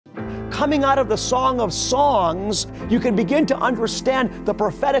coming out of the Song of Songs, you can begin to understand the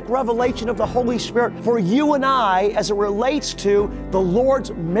prophetic revelation of the Holy Spirit for you and I as it relates to the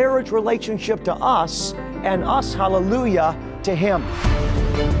Lord's marriage relationship to us and us, hallelujah, to Him.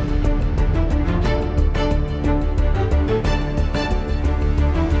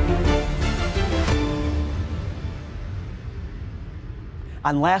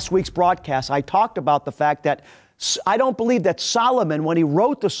 On last week's broadcast, I talked about the fact that I don't believe that Solomon, when he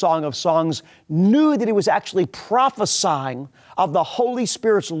wrote the Song of Songs, knew that he was actually prophesying of the Holy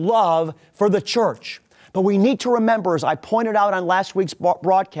Spirit's love for the church. But we need to remember, as I pointed out on last week's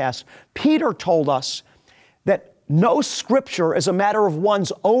broadcast, Peter told us that no scripture is a matter of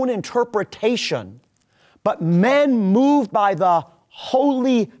one's own interpretation, but men moved by the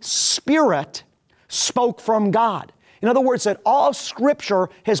Holy Spirit spoke from God. In other words, that all Scripture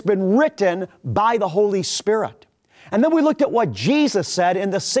has been written by the Holy Spirit. And then we looked at what Jesus said in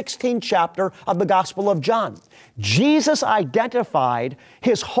the 16th chapter of the Gospel of John. Jesus identified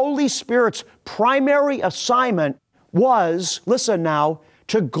His Holy Spirit's primary assignment was, listen now,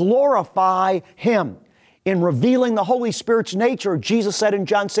 to glorify Him. In revealing the Holy Spirit's nature, Jesus said in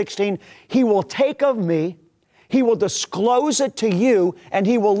John 16, He will take of me, He will disclose it to you, and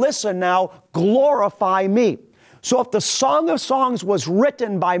He will, listen now, glorify me. So if the Song of Songs was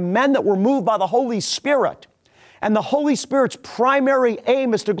written by men that were moved by the Holy Spirit, and the Holy Spirit's primary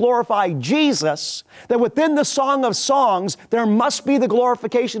aim is to glorify Jesus, then within the Song of Songs, there must be the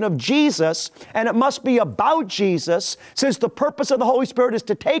glorification of Jesus, and it must be about Jesus, since the purpose of the Holy Spirit is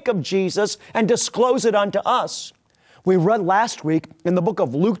to take of Jesus and disclose it unto us. We read last week in the book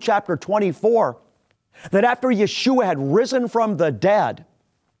of Luke chapter 24, that after Yeshua had risen from the dead,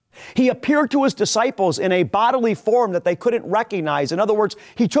 He appeared to His disciples in a bodily form that they couldn't recognize. In other words,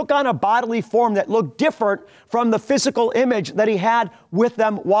 He took on a bodily form that looked different from the physical image that He had with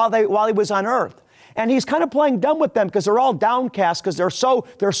them while He was on earth. And He's kind of playing dumb with them because they're all downcast because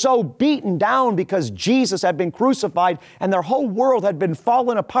they're so beaten down because Jesus had been crucified and their whole world had been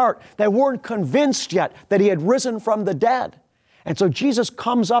fallen apart. They weren't convinced yet that He had risen from the dead. And so Jesus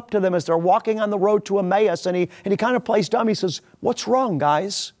comes up to them as they're walking on the road to Emmaus, and he kind of plays dumb. He says, "What's wrong,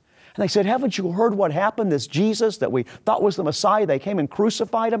 guys?" And they said, "Haven't you heard what happened? This Jesus that we thought was the Messiah, they came and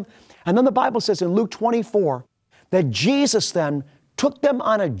crucified Him." And then the Bible says in Luke 24 that Jesus then took them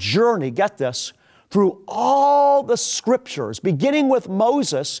on a journey, get this, through all the Scriptures, beginning with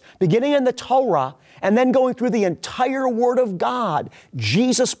Moses, beginning in the Torah, and then going through the entire Word of God.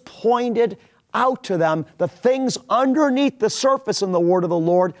 Jesus pointed out to them the things underneath the surface in the Word of the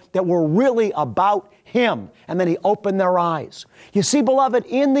Lord that were really about Him. And then He opened their eyes. You see, beloved,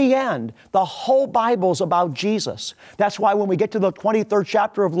 in the end, the whole Bible's about Jesus. That's why when we get to the 23rd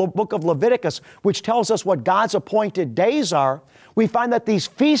chapter of the book of Leviticus, which tells us what God's appointed days are, we find that these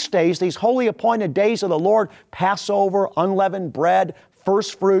feast days, these holy appointed days of the Lord, Passover, unleavened bread,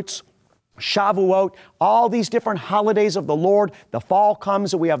 first fruits, Shavuot, all these different holidays of the Lord. The fall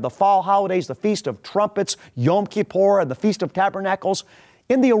comes and we have the fall holidays, the Feast of Trumpets, Yom Kippur, and the Feast of Tabernacles.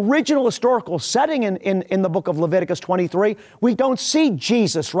 In the original historical setting in the book of Leviticus 23, we don't see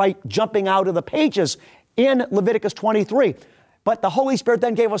Jesus, right, jumping out of the pages in Leviticus 23. But the Holy Spirit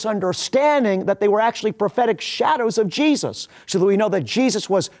then gave us understanding that they were actually prophetic shadows of Jesus, so that we know that Jesus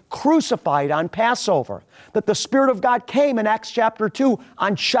was crucified on Passover, that the Spirit of God came in Acts chapter 2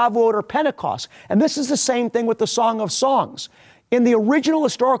 on Shavuot or Pentecost. And this is the same thing with the Song of Songs. In the original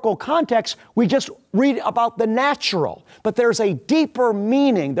historical context, we just read about the natural, but there's a deeper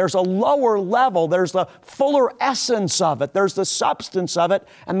meaning, there's a lower level, there's the fuller essence of it, there's the substance of it,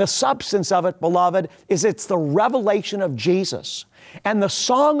 and the substance of it, beloved, is it's the revelation of Jesus. And the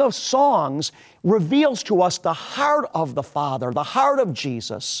Song of Songs reveals to us the heart of the Father, the heart of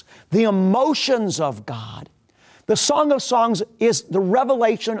Jesus, the emotions of God. The Song of Songs is the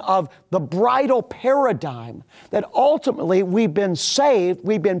revelation of the bridal paradigm, that ultimately we've been saved,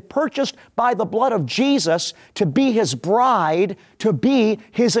 we've been purchased by the blood of Jesus to be His bride, to be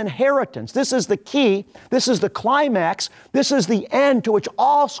His inheritance. This is the key, this is the climax, this is the end to which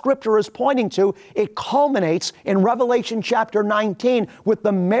all Scripture is pointing to. It culminates in Revelation chapter 19 with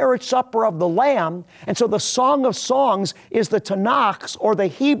the marriage supper of the Lamb. And so the Song of Songs is the Tanakh's, or the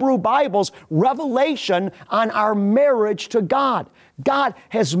Hebrew Bible's, revelation on our marriage to God. God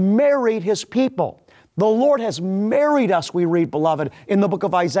has married His people. The Lord has married us, we read, beloved, in the book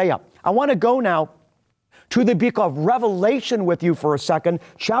of Isaiah. I want to go now to the book of Revelation with you for a second,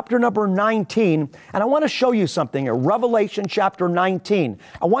 chapter number 19. And I want to show you something here. Revelation chapter 19.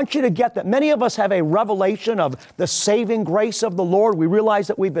 I want you to get that many of us have a revelation of the saving grace of the Lord. We realize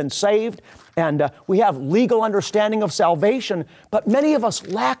that we've been saved and we have legal understanding of salvation, but many of us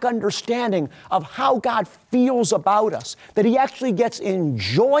lack understanding of how God feels about us, that He actually gets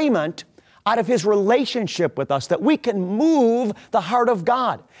enjoyment out of His relationship with us, that we can move the heart of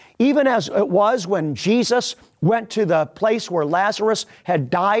God. Even as it was when Jesus went to the place where Lazarus had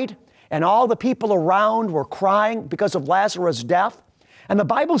died, and all the people around were crying because of Lazarus' death. And the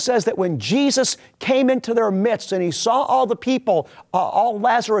Bible says that when Jesus came into their midst and He saw all the people, all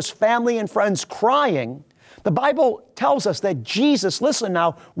Lazarus' family and friends crying, the Bible tells us that Jesus, listen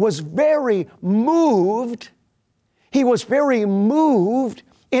now, was very moved. He was very moved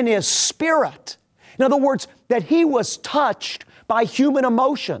in His spirit. In other words, that He was touched by human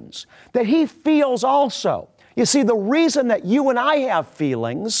emotions, that He feels also. You see, the reason that you and I have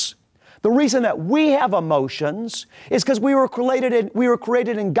feelings, the reason that we have emotions is because we were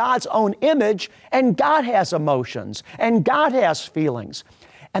created in God's own image, and God has emotions, and God has feelings.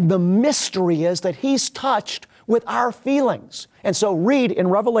 And the mystery is that He's touched with our feelings. And so read in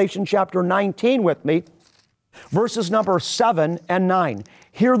Revelation chapter 19 with me, verses number 7 and 9.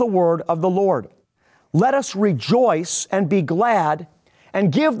 Hear the word of the Lord. Let us rejoice and be glad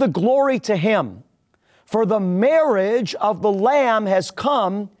and give the glory to Him. For the marriage of the Lamb has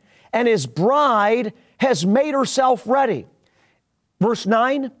come, and His bride has made herself ready. Verse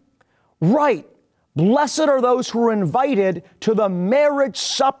 9, right. Blessed are those who are invited to the marriage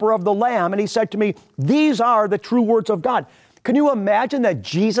supper of the Lamb. And He said to me, these are the true words of God. Can you imagine that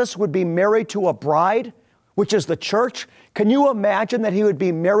Jesus would be married to a bride, which is the church? Can you imagine that He would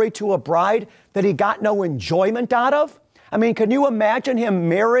be married to a bride that He got no enjoyment out of? I mean, can you imagine Him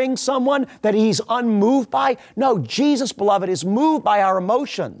marrying someone that He's unmoved by? No, Jesus, beloved, is moved by our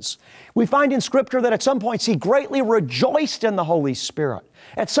emotions. We find in Scripture that at some points He greatly rejoiced in the Holy Spirit.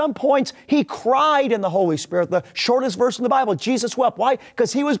 At some points, He cried in the Holy Spirit. The shortest verse in the Bible, Jesus wept. Why?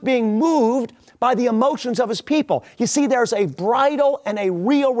 Because He was being moved by the emotions of His people. You see, there's a bridal and a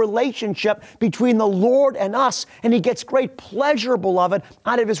real relationship between the Lord and us, and He gets great pleasure, beloved,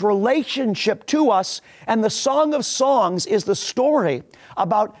 out of His relationship to us. And the Song of Songs is the story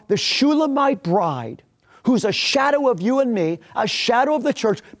about the Shulamite bride, who's a shadow of you and me, a shadow of the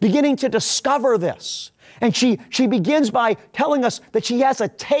church, beginning to discover this. And she begins by telling us that she has a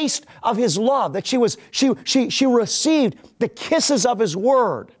taste of His love, that she received the kisses of His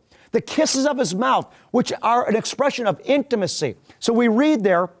word, the kisses of His mouth, which are an expression of intimacy. So we read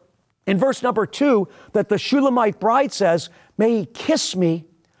there in verse number 2 that the Shulamite bride says, may He kiss me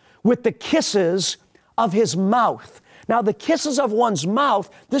with the kisses of His mouth. Now, the kisses of one's mouth,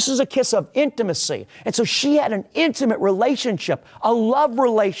 this is a kiss of intimacy. And so she had an intimate relationship, a love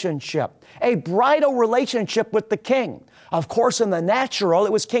relationship, a bridal relationship with the king. Of course, in the natural,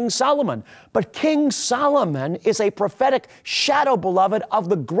 it was King Solomon. But King Solomon is a prophetic shadow, beloved, of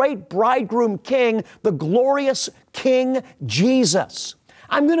the great bridegroom king, the glorious King Jesus.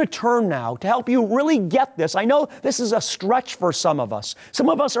 I'm going to turn now to help you really get this. I know this is a stretch for some of us. Some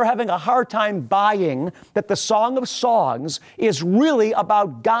of us are having a hard time buying that the Song of Songs is really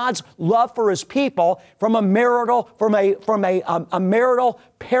about God's love for His people from a marital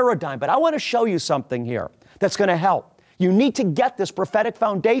paradigm. But I want to show you something here that's going to help. You need to get this prophetic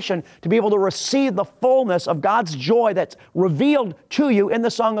foundation to be able to receive the fullness of God's joy that's revealed to you in the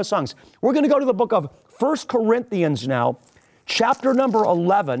Song of Songs. We're going to go to the book of 1 Corinthians now, chapter number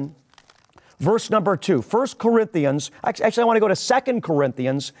 11, verse number 2. 1 Corinthians, actually I want to go to 2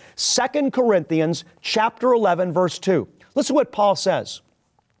 Corinthians, 2 Corinthians chapter 11, verse 2. Listen to what Paul says.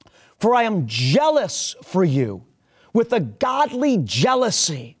 For I am jealous for you with a godly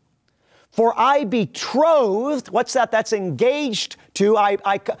jealousy. For I betrothed, what's that? That's engaged to,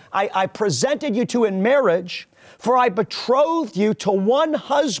 I presented you to in marriage. For I betrothed you to one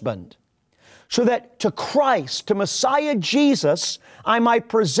husband, so that to Christ, to Messiah Jesus, I might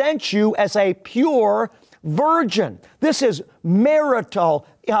present you as a pure virgin. This is marital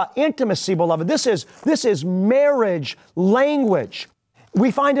intimacy, beloved. This is marriage language.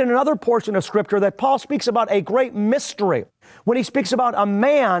 We find in another portion of Scripture that Paul speaks about a great mystery when he speaks about a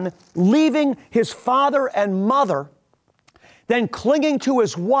man leaving his father and mother, then clinging to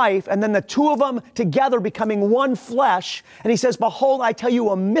his wife, and then the two of them together becoming one flesh. And he says, behold, I tell you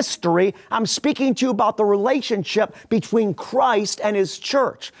a mystery. I'm speaking to you about the relationship between Christ and his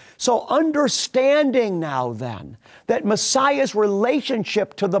church. So understanding now then that Messiah's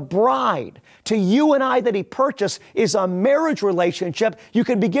relationship to the bride, to you and I that he purchased, is a marriage relationship, you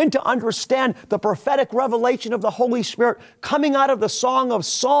can begin to understand the prophetic revelation of the Holy Spirit coming out of the Song of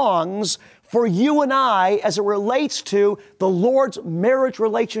Songs for you and I as it relates to the Lord's marriage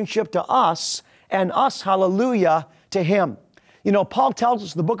relationship to us and us, hallelujah, to him. You know, Paul tells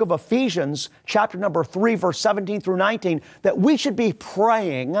us in the book of Ephesians, chapter number 3, verse 17 through 19, that we should be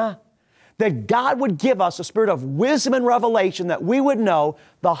praying that God would give us a spirit of wisdom and revelation, that we would know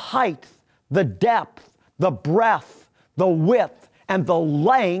the height, the depth, the breadth, the width, and the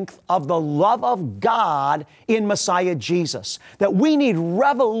length of the love of God in Messiah Jesus. That we need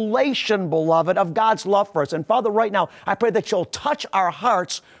revelation, beloved, of God's love for us. And Father, right now, I pray that you'll touch our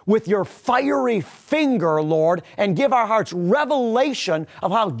hearts with your fiery finger, Lord, and give our hearts revelation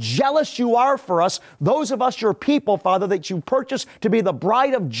of how jealous you are for us, those of us, your people, Father, that you purchased to be the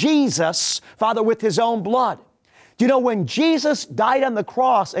bride of Jesus, Father, with his own blood. Do you know, when Jesus died on the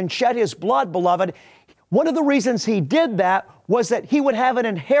cross and shed his blood, beloved, one of the reasons he did that was that he would have an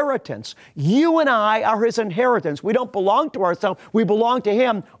inheritance. You and I are his inheritance. We don't belong to ourselves. We belong to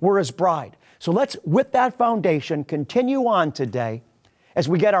him. We're his bride. So let's, with that foundation, continue on today as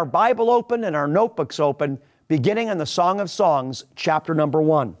we get our Bible open and our notebooks open, beginning in the Song of Songs, chapter number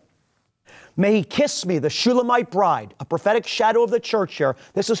 1. May he kiss me, the Shulamite bride, a prophetic shadow of the church here.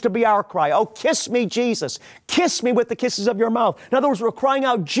 This is to be our cry. Oh, kiss me, Jesus. Kiss me with the kisses of your mouth. In other words, we're crying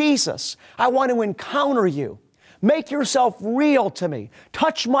out, Jesus, I want to encounter you. Make yourself real to me.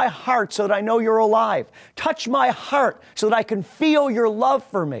 Touch my heart so that I know you're alive. Touch my heart so that I can feel your love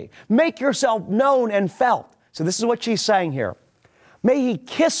for me. Make yourself known and felt. So this is what she's saying here. May he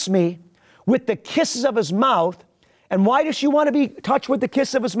kiss me with the kisses of his mouth. And why does she want to be touched with the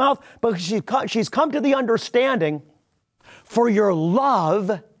kiss of his mouth? Because she's come to the understanding, for your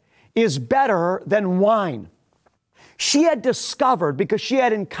love is better than wine. She had discovered, because she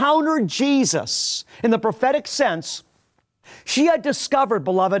had encountered Jesus in the prophetic sense, she had discovered,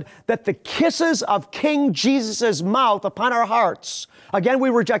 beloved, that the kisses of King Jesus' mouth upon our hearts, again, we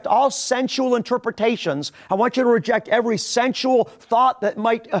reject all sensual interpretations. I want you to reject every sensual thought that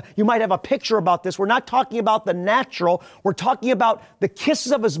you might have a picture about this. We're not talking about the natural. We're talking about the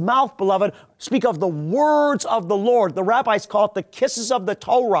kisses of his mouth, beloved. Speak of the words of the Lord. The rabbis call it the kisses of the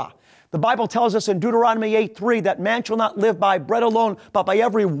Torah. The Bible tells us in Deuteronomy 8:3 that man shall not live by bread alone, but by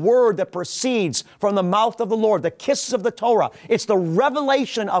every word that proceeds from the mouth of the Lord, the kisses of the Torah. It's the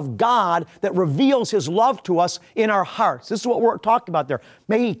revelation of God that reveals his love to us in our hearts. This is what we're talking about there.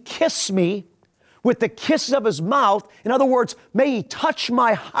 May he kiss me with the kisses of his mouth. In other words, may he touch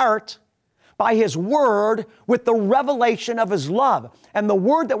my heart by his word with the revelation of his love. And the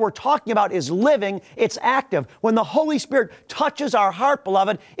word that we're talking about is living, it's active. When the Holy Spirit touches our heart,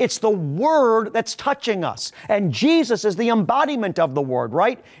 beloved, it's the word that's touching us. And Jesus is the embodiment of the word,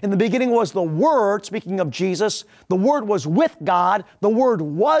 right? In the beginning was the Word, speaking of Jesus. The Word was with God, the Word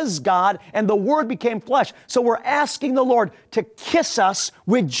was God, and the Word became flesh. So we're asking the Lord to kiss us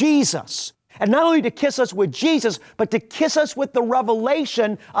with Jesus. And not only to kiss us with Jesus, but to kiss us with the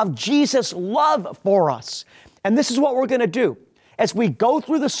revelation of Jesus' love for us. And this is what we're going to do. As we go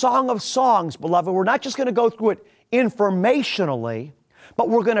through the Song of Songs, beloved, we're not just going to go through it informationally, but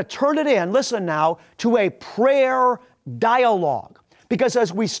we're going to turn it in, listen now, to a prayer dialogue. Because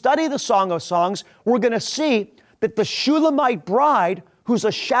as we study the Song of Songs, we're going to see that the Shulamite bride, who's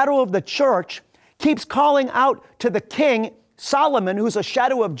a shadow of the church, keeps calling out to the king Solomon, who's a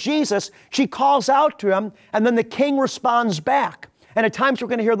shadow of Jesus. She calls out to him, and then the king responds back. And at times we're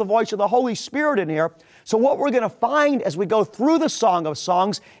going to hear the voice of the Holy Spirit in here. So what we're going to find as we go through the Song of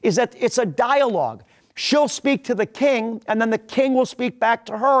Songs is that it's a dialogue. She'll speak to the king, and then the king will speak back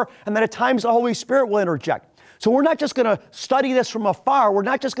to her, and then at times the Holy Spirit will interject. So we're not just going to study this from afar. We're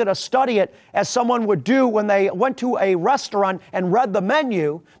not just going to study it as someone would do when they went to a restaurant and read the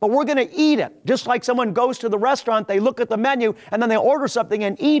menu, but we're going to eat it. Just like someone goes to the restaurant, they look at the menu, and then they order something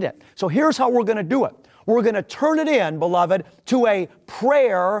and eat it. So here's how we're going to do it. We're going to turn it in, beloved, to a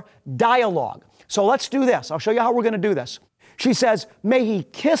prayer dialogue. So let's do this. I'll show you how we're going to do this. She says, may he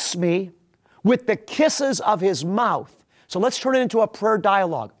kiss me with the kisses of his mouth. So let's turn it into a prayer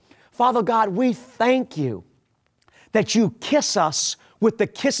dialogue. Father God, we thank you that you kiss us with the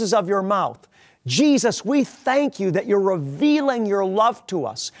kisses of your mouth. Jesus, we thank you that you're revealing your love to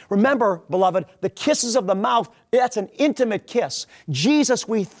us. Remember, beloved, the kisses of the mouth, that's an intimate kiss. Jesus,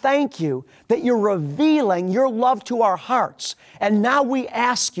 we thank you that you're revealing your love to our hearts. And now we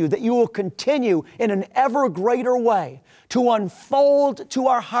ask you that you will continue in an ever greater way to unfold to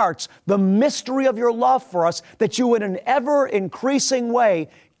our hearts the mystery of your love for us, that you in an ever increasing way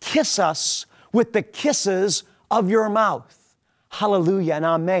kiss us with the kisses of your mouth. Hallelujah and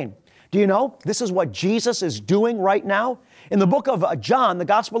amen. Do you know this is what Jesus is doing right now? In the book of John, the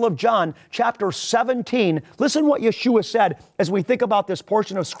Gospel of John, chapter 17, listen what Yeshua said as we think about this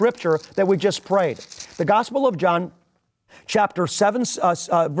portion of Scripture that we just prayed. The Gospel of John, chapter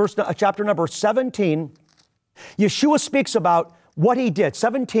number 17, Yeshua speaks about what he did.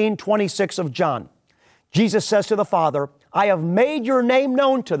 17:26 of John. Jesus says to the Father, I have made your name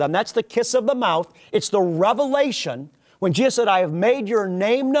known to them. That's the kiss of the mouth. It's the revelation. When Jesus said, I have made your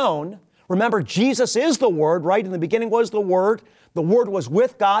name known, remember, Jesus is the Word, right? In the beginning was the Word. The Word was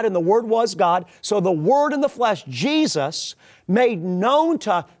with God, and the Word was God. So the Word in the flesh, Jesus, made known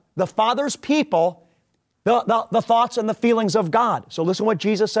to the Father's people the thoughts and the feelings of God. So listen what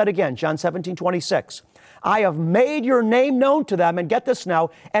Jesus said again, John 17:26. I have made your name known to them, and get this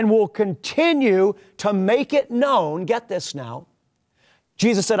now, and will continue to make it known. Get this now.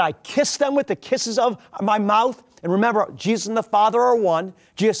 Jesus said, I kiss them with the kisses of my mouth. And remember, Jesus and the Father are one.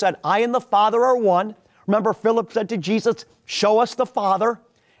 Jesus said, I and the Father are one. Remember, Philip said to Jesus, show us the Father.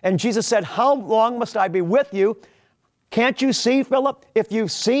 And Jesus said, how long must I be with you? Can't you see, Philip? If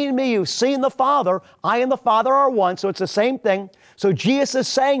you've seen me, you've seen the Father. I and the Father are one. So it's the same thing. So Jesus is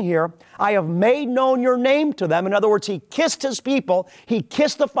saying here, I have made known your name to them. In other words, he kissed his people. He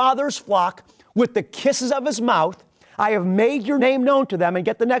kissed the Father's flock with the kisses of his mouth. I have made your name known to them. And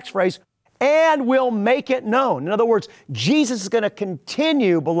get the next phrase, and will make it known. In other words, Jesus is going to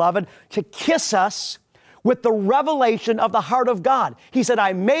continue, beloved, to kiss us with the revelation of the heart of God. He said,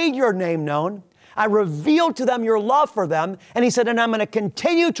 I made your name known. I revealed to them your love for them. And he said, and I'm going to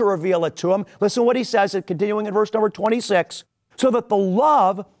continue to reveal it to them. Listen what he says, continuing in verse number 26. So that the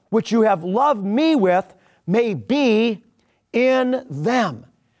love which you have loved me with may be in them.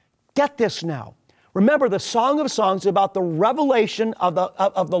 Get this now. Remember, the Song of Songs is about the revelation of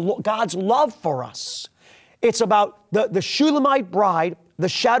God's love for us. It's about the Shulamite bride, the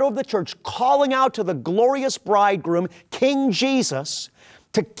shadow of the church, calling out to the glorious bridegroom, King Jesus,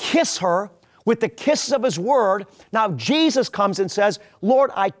 to kiss her with the kisses of his word. Now Jesus comes and says,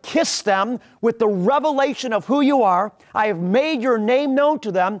 Lord, I kiss them with the revelation of who you are. I have made your name known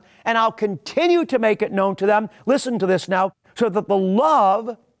to them, and I'll continue to make it known to them. Listen to this now. So that the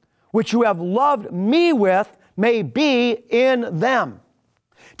love which you have loved me with may be in them.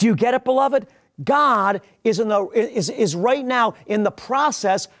 Do you get it, beloved? God is right now in the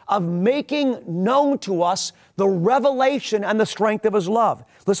process of making known to us the revelation and the strength of his love.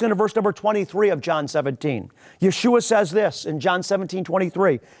 Listen to verse number 23 of John 17. Yeshua says this in John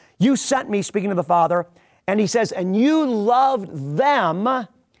 17:23. You sent me, speaking to the Father, and he says, and you loved them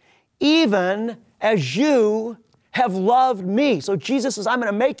even as you have loved me. So Jesus says, I'm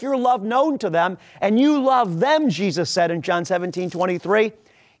going to make your love known to them, and you love them, Jesus said in John 17:23,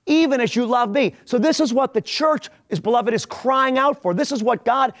 even as you love me. So this is what the church beloved, is crying out for. This is what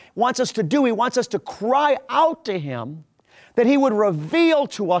God wants us to do. He wants us to cry out to him that he would reveal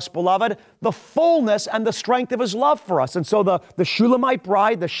to us, beloved, the fullness and the strength of his love for us. And so the Shulamite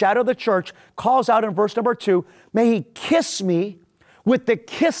bride, the shadow of the church, calls out in verse number 2, may he kiss me with the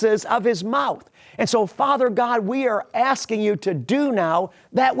kisses of his mouth. And so, Father God, we are asking you to do now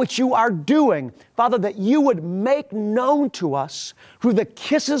that which you are doing. Father, that you would make known to us through the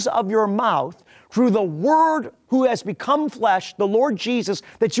kisses of your mouth, through the Word who has become flesh, the Lord Jesus,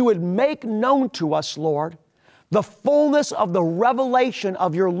 that you would make known to us, Lord, the fullness of the revelation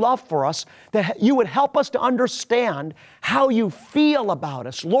of your love for us, that you would help us to understand how you feel about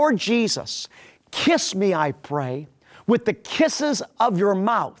us. Lord Jesus, kiss me, I pray, with the kisses of your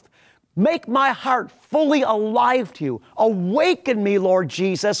mouth. Make my heart fully alive to you. Awaken me, Lord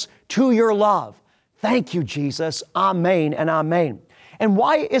Jesus, to your love. Thank you, Jesus. Amen and amen. And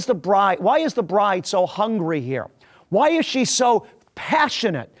why is the bride so hungry here? Why is she so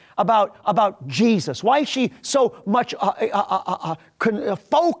passionate about Jesus? Why is she so much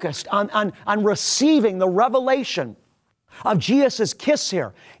focused on receiving the revelation of Jesus' kiss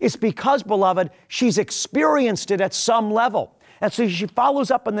here? It's because, beloved, she's experienced it at some level. And so she follows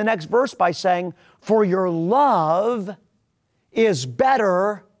up in the next verse by saying, for your love is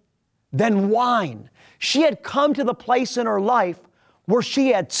better than wine. She had come to the place in her life where she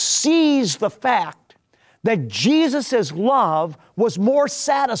had seized the fact that Jesus' love was more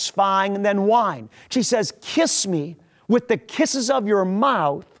satisfying than wine. She says, kiss me with the kisses of your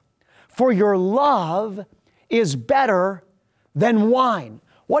mouth, for your love is better than wine.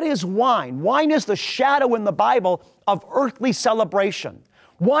 What is wine? Wine is the shadow in the Bible of earthly celebration.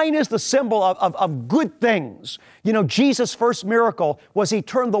 Wine is the symbol of good things. You know, Jesus' first miracle was He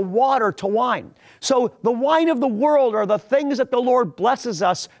turned the water to wine. So the wine of the world are the things that the Lord blesses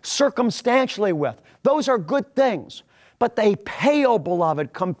us circumstantially with. Those are good things. But they pale,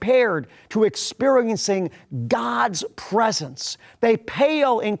 beloved, compared to experiencing God's presence. They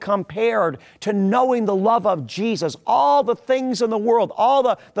pale in compared to knowing the love of Jesus. All the things in the world,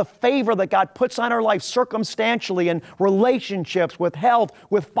 all the favor that God puts on our life circumstantially in relationships, with health,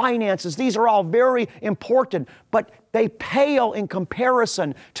 with finances, these are all very important. But they pale in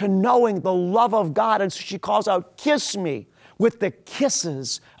comparison to knowing the love of God. And so she calls out, kiss me with the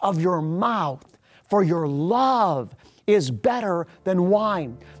kisses of your mouth, for your love is better than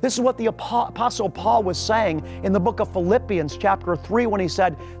wine. This is what the Apostle Paul was saying in the book of Philippians chapter 3 when he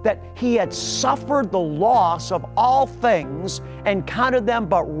said that he had suffered the loss of all things and counted them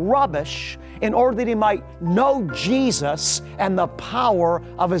but rubbish in order that he might know Jesus and the power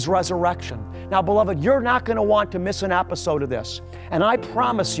of His resurrection. Now, beloved, you're not going to want to miss an episode of this. And I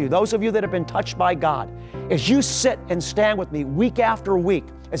promise you, those of you that have been touched by God, as you sit and stand with me week after week,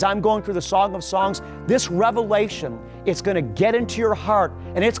 as I'm going through the Song of Songs, this revelation, it's going to get into your heart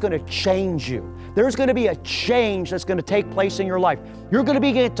and it's going to change you. There's going to be a change that's going to take place in your life. You're going to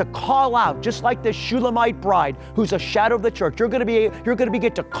begin to call out, just like this Shulamite bride who's a shadow of the church. You're going to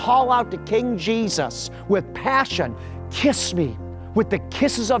begin to call out to King Jesus with passion. Kiss me with the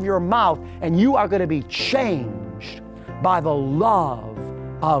kisses of your mouth, and you are going to be changed by the love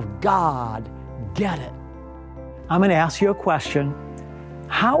of God. Get it? I'm going to ask you a question.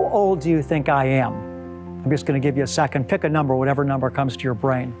 How old do you think I am? I'm just going to give you a second. Pick a number, whatever number comes to your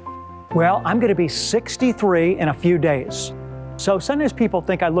brain. Well, I'm going to be 63 in a few days. So sometimes people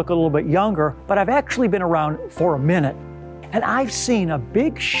think I look a little bit younger, but I've actually been around for a minute. And I've seen a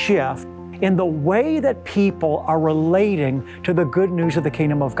big shift in the way that people are relating to the good news of the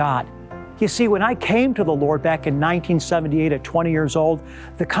kingdom of God. You see, when I came to the Lord back in 1978 at 20 years old,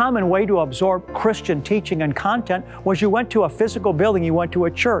 the common way to absorb Christian teaching and content was you went to a physical building, you went to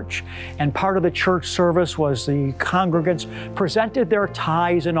a church, and part of the church service was the congregants presented their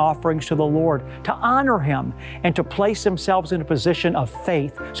tithes and offerings to the Lord to honor Him and to place themselves in a position of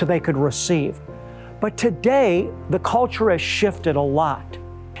faith so they could receive. But today, the culture has shifted a lot.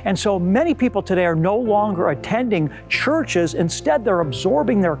 And so many people today are no longer attending churches. Instead, they're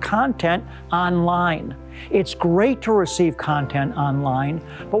absorbing their content online. It's great to receive content online,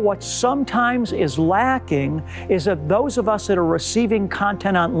 but what sometimes is lacking is that those of us that are receiving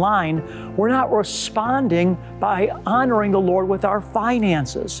content online, we're not responding by honoring the Lord with our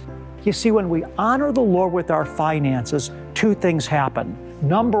finances. You see, when we honor the Lord with our finances, two things happen.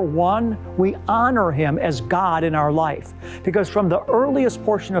 Number one, we honor Him as God in our life. Because from the earliest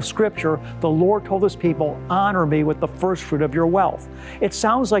portion of Scripture, the Lord told His people, honor me with the first fruit of your wealth. It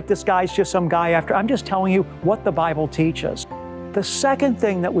sounds like this guy's just some guy after. I'm just telling you what the Bible teaches. The second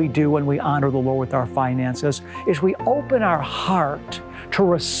thing that we do when we honor the Lord with our finances is we open our heart to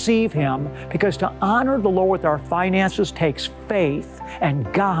receive Him, because to honor the Lord with our finances takes faith,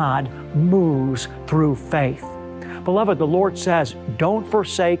 and God moves through faith. Beloved, the Lord says, don't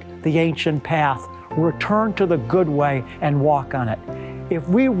forsake the ancient path. Return to the good way and walk on it. If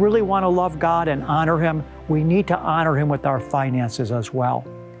we really want to love God and honor Him, we need to honor Him with our finances as well.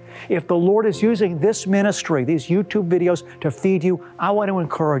 If the Lord is using this ministry, these YouTube videos to feed you, I want to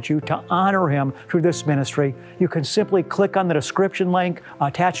encourage you to honor Him through this ministry. You can simply click on the description link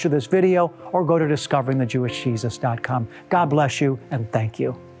attached to this video or go to discoveringthejewishjesus.com. God bless you and thank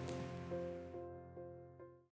you.